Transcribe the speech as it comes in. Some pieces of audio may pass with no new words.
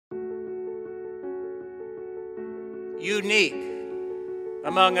unique,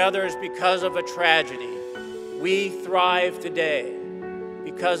 among others because of a tragedy. We thrive today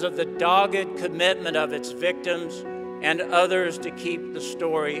because of the dogged commitment of its victims and others to keep the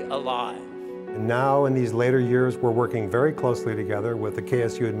story alive. And now, in these later years, we're working very closely together with the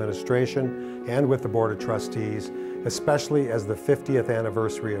KSU administration and with the Board of Trustees, especially as the 50th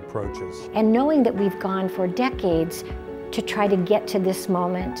anniversary approaches. And knowing that we've gone for decades to try to get to this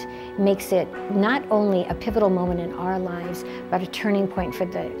moment makes it not only a pivotal moment in our lives, but a turning point for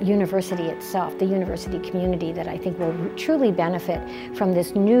the university itself, the university community that I think will truly benefit from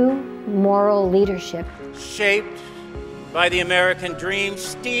this new moral leadership. Shaped by the American dream,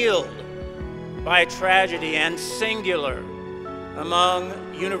 steeled by tragedy, and singular among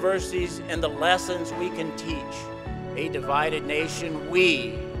universities and the lessons we can teach. A divided nation,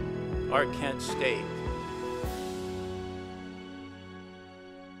 we are Kent State.